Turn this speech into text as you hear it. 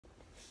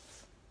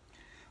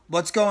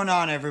What's going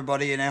on,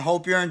 everybody? And I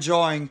hope you're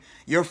enjoying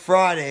your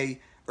Friday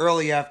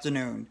early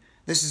afternoon.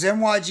 This is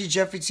NYG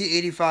Jeffy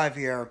T85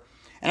 here,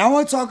 and I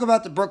want to talk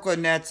about the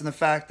Brooklyn Nets and the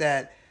fact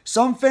that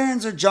some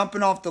fans are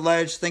jumping off the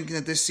ledge thinking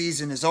that this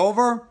season is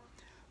over,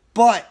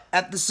 but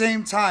at the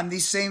same time,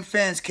 these same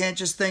fans can't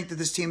just think that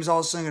this team is all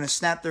of a sudden going to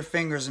snap their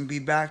fingers and be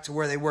back to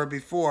where they were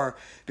before,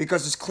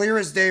 because it's clear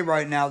as day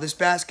right now, this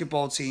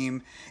basketball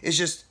team is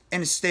just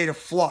in a state of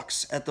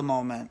flux at the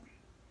moment.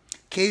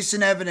 Case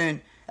in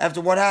evident, after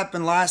what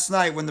happened last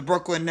night when the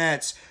Brooklyn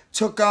Nets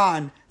took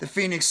on the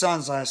Phoenix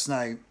Suns last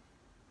night.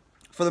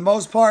 For the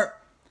most part,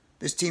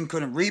 this team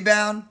couldn't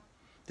rebound.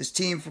 This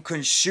team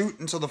couldn't shoot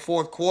until the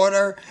fourth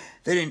quarter.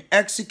 They didn't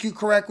execute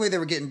correctly. They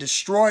were getting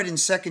destroyed in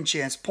second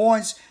chance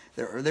points.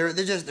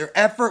 Their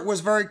effort was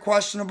very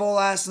questionable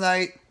last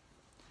night.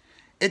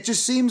 It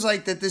just seems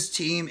like that this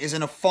team is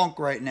in a funk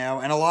right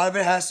now, and a lot of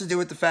it has to do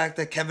with the fact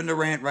that Kevin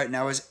Durant right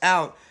now is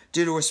out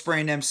due to a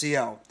sprained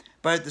MCL.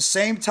 But at the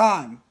same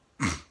time,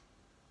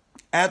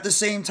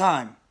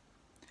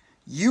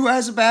 you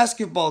as a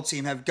basketball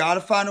team have got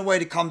to find a way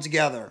to come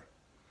together.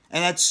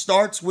 And that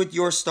starts with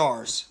your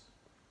stars.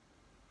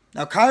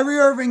 Now, Kyrie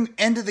Irving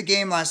ended the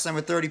game last night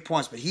with 30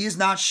 points, but he has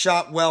not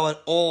shot well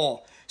at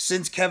all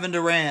since Kevin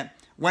Durant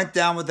went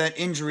down with that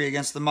injury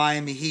against the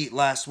Miami Heat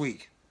last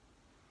week.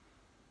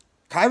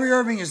 Kyrie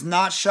Irving has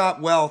not shot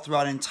well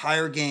throughout an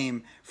entire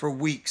game for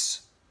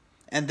weeks.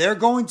 And they're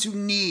going to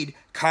need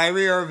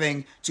Kyrie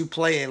Irving to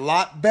play a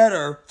lot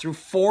better through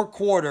 4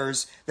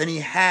 quarters than he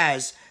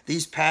has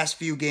these past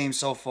few games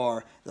so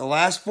far. The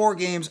last 4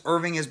 games,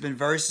 Irving has been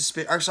very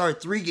suspicious. Sorry,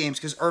 3 games,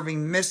 because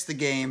Irving missed the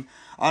game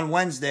on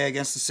Wednesday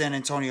against the San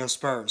Antonio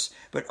Spurs.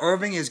 But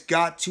Irving has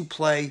got to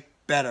play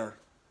better.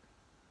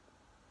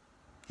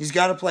 He's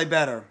got to play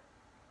better.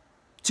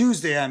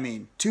 Tuesday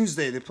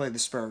they play the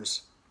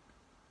Spurs.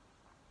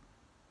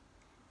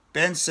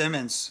 Ben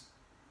Simmons.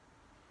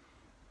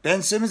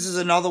 Ben Simmons is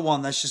another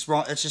one that's just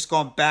wrong. It's just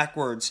gone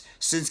backwards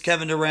since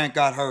Kevin Durant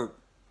got hurt.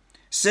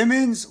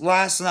 Simmons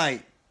last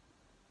night,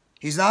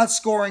 he's not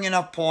scoring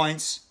enough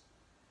points,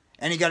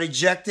 and he got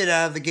ejected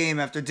out of the game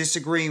after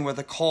disagreeing with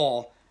a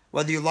call.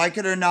 Whether you like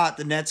it or not,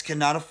 the Nets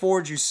cannot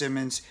afford you,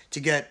 Simmons,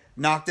 to get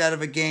knocked out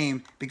of a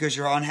game because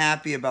you're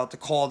unhappy about the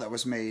call that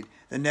was made.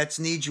 The Nets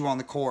need you on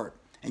the court,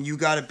 and you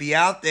got to be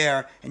out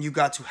there, and you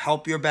got to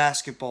help your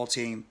basketball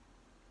team.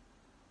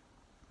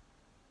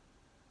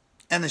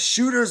 And the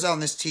shooters on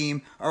this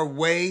team are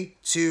way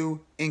too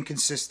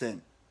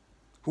inconsistent.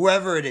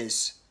 Whoever it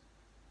is.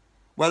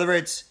 Whether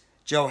it's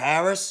Joe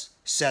Harris,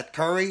 Seth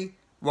Curry,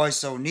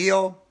 Royce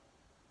O'Neal.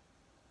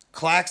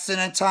 Claxton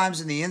at times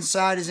in the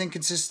inside is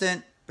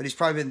inconsistent, but he's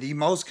probably been the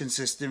most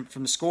consistent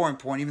from the scoring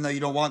point, even though you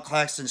don't want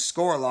Claxton to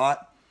score a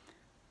lot.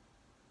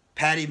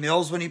 Patty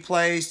Mills when he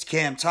plays,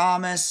 Cam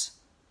Thomas,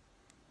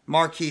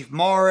 Markieff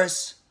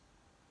Morris,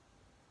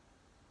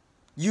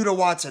 Yuta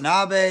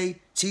Watanabe,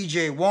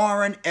 T.J.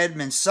 Warren,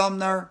 Edmund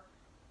Sumner.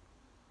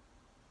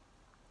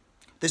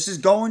 This is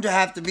going to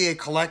have to be a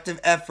collective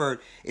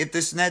effort if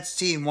this Nets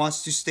team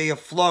wants to stay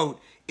afloat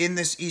in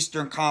this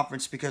Eastern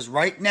Conference, because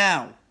right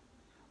now,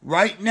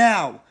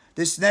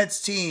 this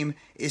Nets team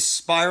is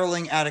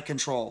spiraling out of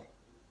control.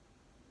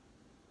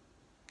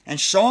 And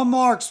Sean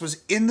Marks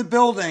was in the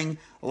building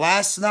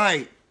last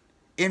night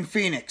in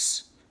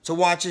Phoenix to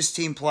watch his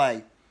team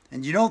play.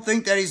 And you don't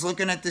think that he's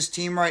looking at this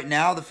team right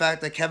now, the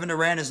fact that Kevin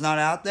Durant is not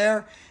out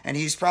there, and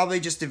he's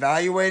probably just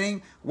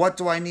evaluating, what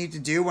do I need to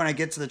do when I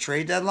get to the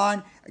trade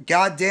deadline?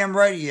 Goddamn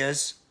right he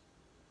is.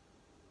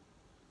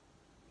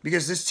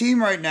 Because this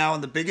team right now,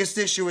 and the biggest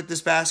issue with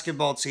this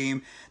basketball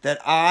team that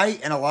I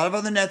and a lot of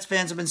other Nets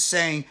fans have been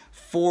saying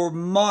for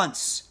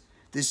months,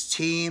 this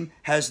team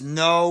has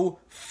no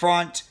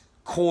front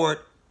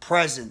court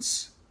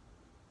presence.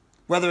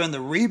 Whether in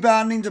the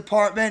rebounding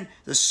department,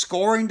 the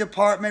scoring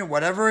department,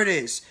 whatever it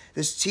is,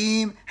 this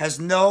team has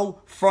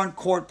no front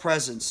court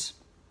presence.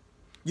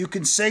 You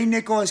can say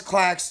Nicholas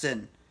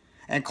Claxton,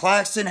 and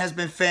Claxton has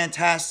been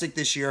fantastic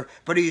this year,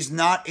 but he's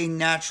not a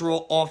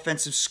natural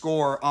offensive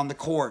scorer on the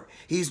court.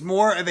 He's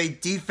more of a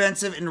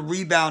defensive and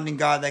rebounding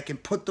guy that can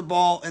put the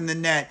ball in the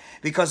net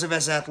because of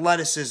his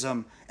athleticism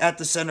at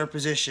the center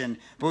position.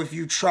 But if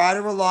you try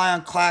to rely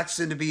on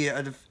Claxton to be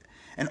an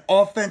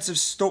offensive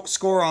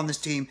scorer on this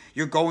team,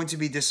 you're going to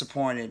be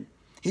disappointed.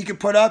 He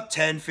could put up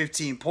 10,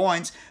 15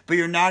 points, but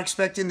you're not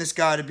expecting this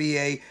guy to be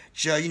a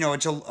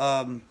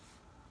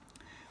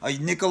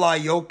Nikolai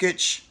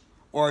Jokic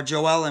or a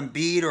Joel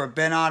Embiid or a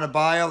Ben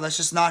Adebayo. That's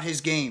just not his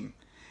game.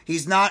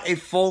 He's not a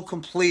full,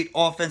 complete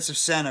offensive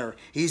center.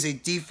 He's a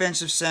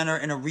defensive center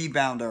and a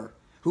rebounder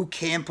who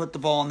can put the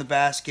ball in the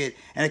basket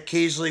and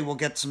occasionally will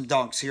get some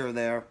dunks here or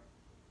there.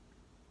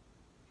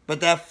 But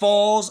that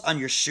falls on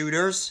your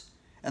shooters,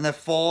 and that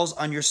falls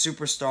on your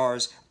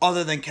superstars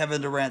other than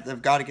Kevin Durant.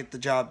 They've got to get the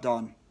job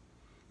done. I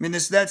mean,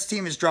 this Nets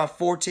team has dropped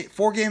 4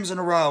 games in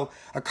a row,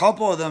 a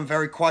couple of them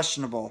very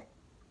questionable,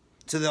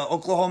 to the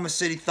Oklahoma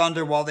City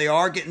Thunder. While they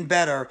are getting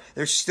better,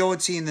 they're still a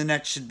team the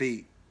Nets should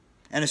beat.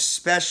 And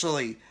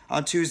especially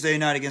on Tuesday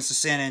night against the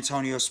San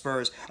Antonio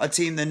Spurs, a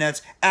team the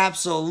Nets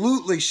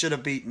absolutely should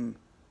have beaten.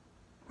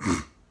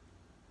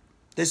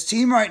 This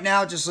team right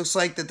now just looks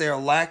like that they are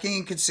lacking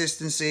in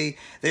consistency.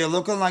 They are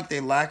looking like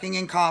they're lacking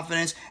in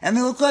confidence. And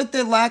they look like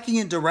they're lacking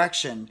in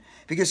direction.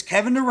 Because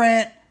Kevin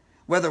Durant,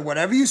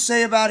 whatever you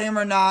say about him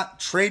or not,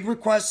 trade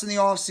requests in the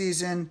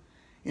offseason,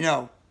 you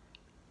know,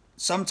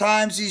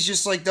 sometimes he's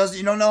just like,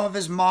 you don't know if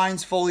his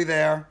mind's fully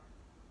there.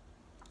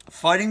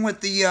 Fighting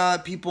with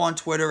the people on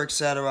Twitter,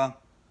 etc.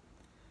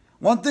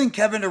 One thing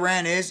Kevin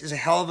Durant is a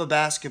hell of a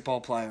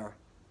basketball player.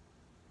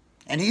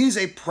 And he is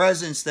a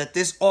presence that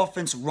this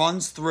offense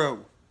runs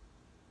through.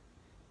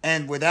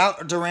 And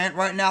without Durant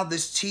right now,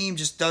 this team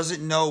just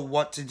doesn't know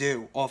what to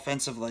do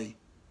offensively.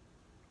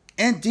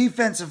 And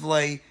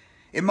defensively,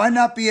 it might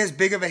not be as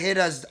big of a hit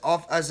as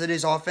it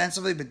is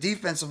offensively, but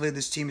defensively,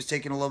 this team is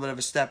taking a little bit of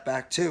a step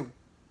back too.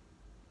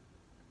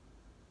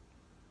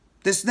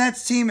 This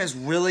Nets team has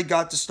really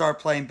got to start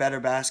playing better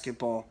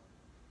basketball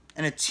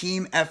in a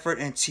team effort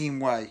and a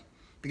team way.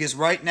 Because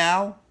right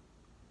now,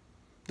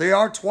 they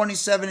are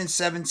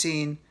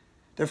 27-17.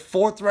 They're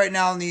fourth right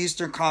now in the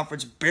Eastern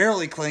Conference,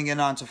 barely clinging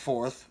on to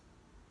fourth.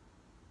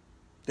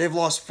 They've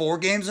lost 4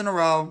 games in a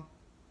row.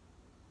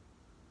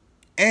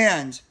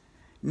 And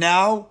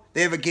now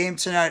they have a game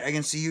tonight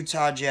against the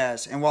Utah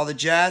Jazz. And while the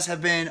Jazz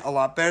have been a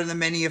lot better than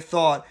many have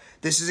thought,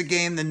 this is a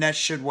game the Nets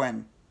should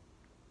win.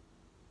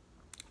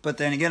 But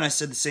then again, I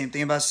said the same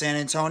thing about San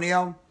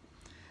Antonio.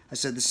 I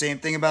said the same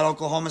thing about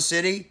Oklahoma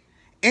City.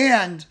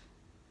 And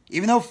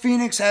even though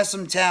Phoenix has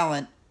some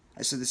talent,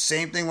 I said the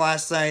same thing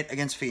last night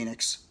against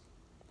Phoenix.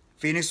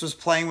 Phoenix was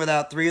playing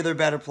without 3 of their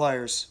better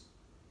players.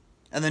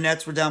 And the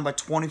Nets were down by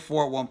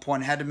 24 at one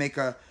point and had to make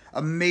a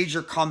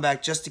major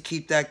comeback just to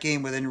keep that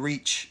game within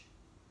reach.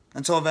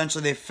 Until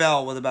eventually they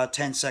fell with about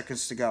 10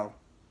 seconds to go.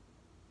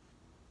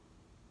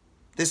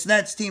 This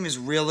Nets team has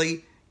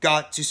really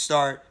got to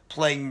start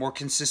playing more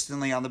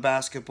consistently on the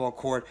basketball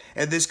court.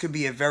 And this could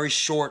be a very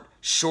short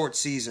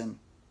season.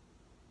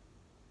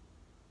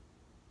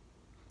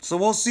 So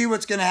we'll see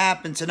what's going to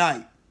happen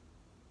tonight.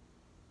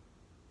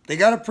 They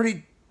got a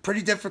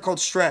pretty difficult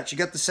stretch. You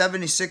got the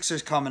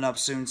 76ers coming up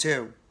soon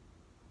too.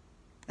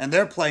 And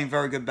they're playing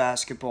very good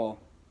basketball.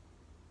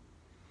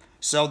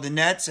 So the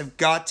Nets have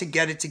got to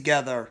get it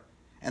together.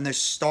 And their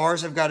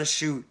stars have got to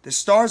shoot. The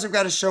stars have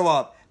got to show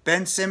up.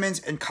 Ben Simmons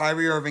and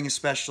Kyrie Irving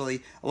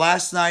especially.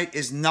 Last night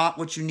is not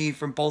what you need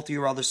from both of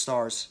your other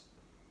stars.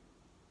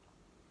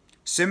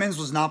 Simmons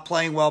was not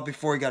playing well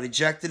before he got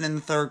ejected in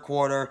the third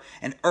quarter.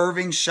 And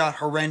Irving shot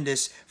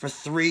horrendous for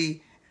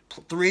three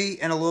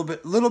and a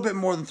little bit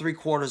more than 3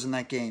 quarters in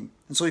that game.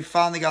 And so he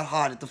finally got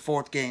hot at the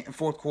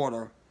fourth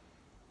quarter.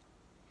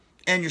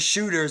 And your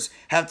shooters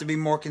have to be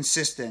more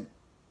consistent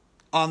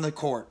on the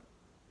court.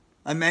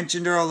 I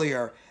mentioned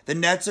earlier, the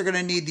Nets are going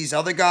to need these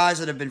other guys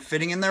that have been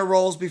fitting in their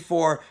roles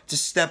before to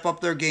step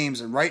up their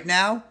games. And right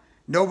now,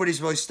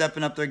 nobody's really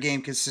stepping up their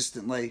game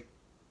consistently.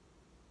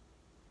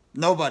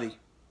 Nobody.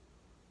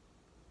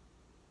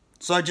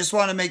 So I just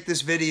want to make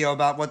this video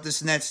about what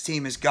this Nets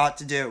team has got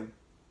to do.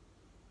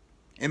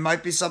 It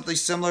might be something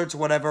similar to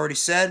what I've already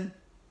said,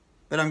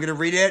 but I'm going to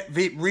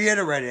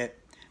reiterate it.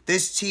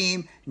 This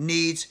team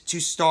needs to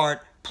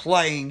start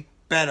playing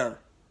better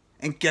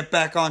and get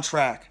back on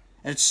track.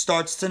 And it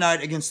starts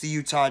tonight against the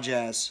Utah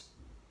Jazz.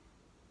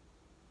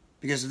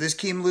 Because if this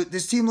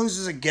team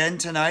loses again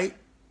tonight,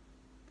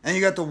 and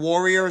you got the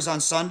Warriors on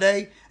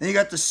Sunday, and you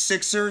got the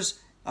Sixers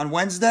on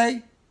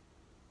Wednesday,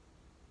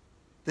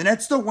 the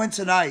Nets don't win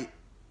tonight.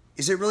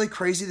 Is it really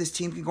crazy this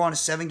team can go on a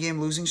 7-game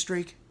losing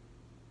streak?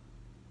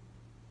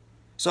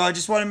 So I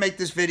just want to make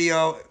this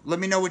video. Let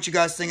me know what you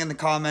guys think in the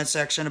comment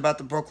section about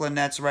the Brooklyn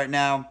Nets right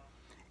now.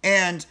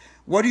 And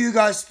what do you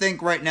guys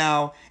think right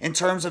now in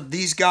terms of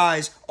these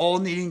guys all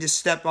needing to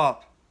step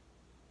up?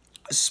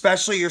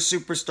 Especially your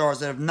superstars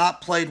that have not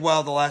played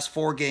well the last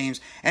 4 games.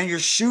 And your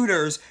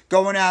shooters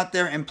going out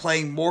there and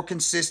playing more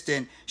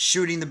consistent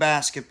shooting the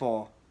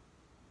basketball.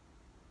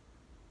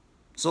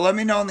 So let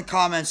me know in the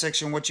comment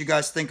section what you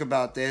guys think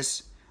about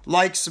this.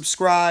 Like,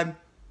 subscribe.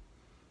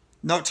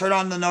 Turn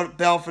on the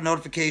bell for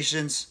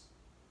notifications.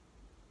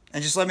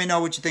 And just let me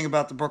know what you think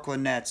about the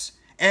Brooklyn Nets.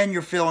 And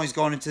your feelings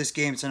going into this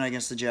game tonight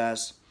against the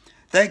Jazz.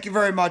 Thank you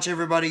very much,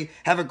 everybody.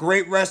 Have a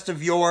great rest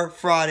of your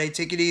Friday.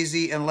 Take it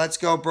easy, and let's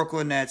go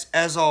Brooklyn Nets.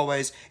 As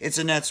always, it's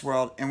a Nets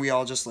world, and we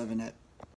all just live in it.